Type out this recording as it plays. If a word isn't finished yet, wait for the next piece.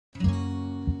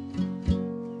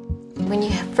When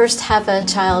you first have a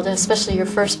child, especially your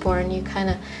firstborn, you kind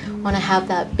of want to have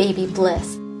that baby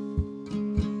bliss.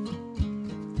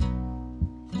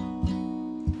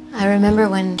 I remember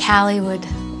when Callie would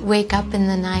wake up in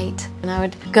the night and I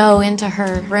would go into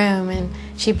her room and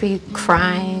she'd be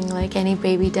crying like any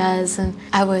baby does, and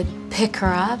I would pick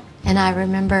her up, and I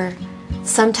remember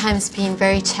sometimes being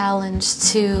very challenged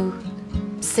to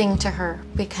sing to her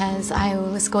because I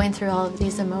was going through all of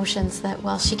these emotions that,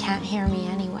 well, she can't hear me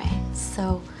anyway,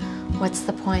 so what's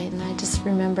the point? And I just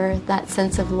remember that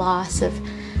sense of loss of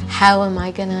how am I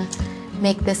gonna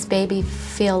make this baby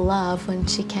feel love when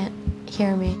she can't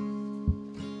hear me.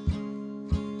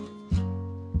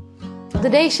 The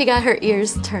day she got her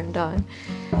ears turned on,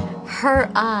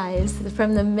 her eyes,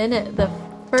 from the minute the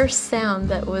first sound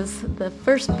that was the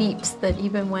first beeps that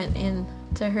even went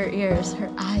into her ears,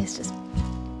 her eyes just,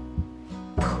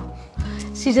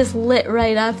 she just lit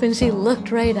right up and she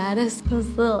looked right at us. Those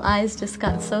little eyes just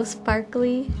got so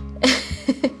sparkly.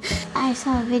 I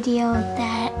saw a video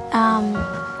that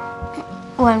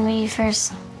when we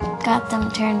first got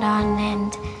them turned on,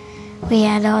 and we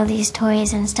had all these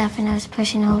toys and stuff, and I was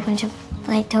pushing a whole bunch of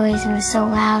like toys and it was so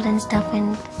loud and stuff,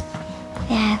 and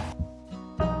yeah.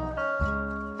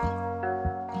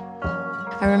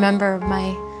 I remember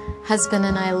my husband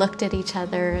and I looked at each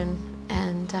other and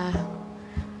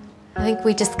I think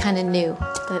we just kind of knew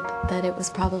that it was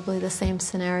probably the same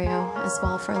scenario as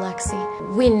well for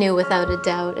Lexie. We knew without a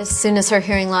doubt, as soon as her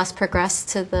hearing loss progressed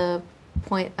to the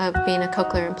point of being a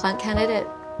cochlear implant candidate,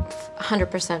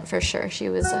 100% for sure she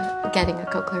was getting a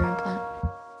cochlear implant.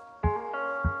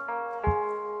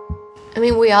 I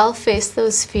mean, we all face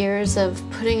those fears of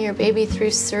putting your baby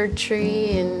through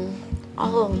surgery and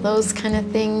all of those kind of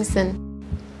things, and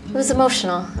it was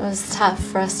emotional. It was tough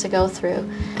for us to go through.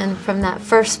 And from that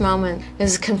first moment, it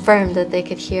was confirmed that they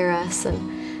could hear us,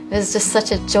 and it was just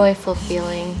such a joyful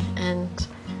feeling, and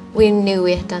we knew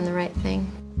we had done the right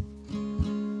thing.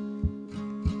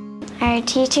 Our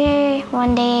teacher,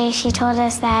 one day, she told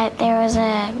us that there was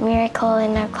a miracle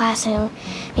in our classroom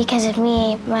because of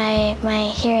me,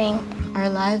 my hearing. Our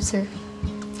lives are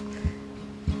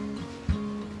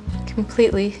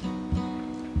completely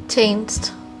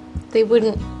changed. They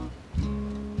wouldn't,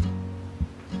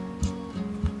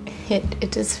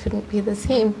 it just wouldn't be the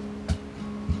same.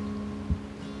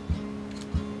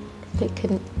 They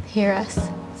couldn't hear us,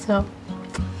 so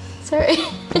sorry.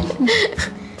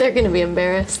 They're gonna be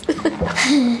embarrassed.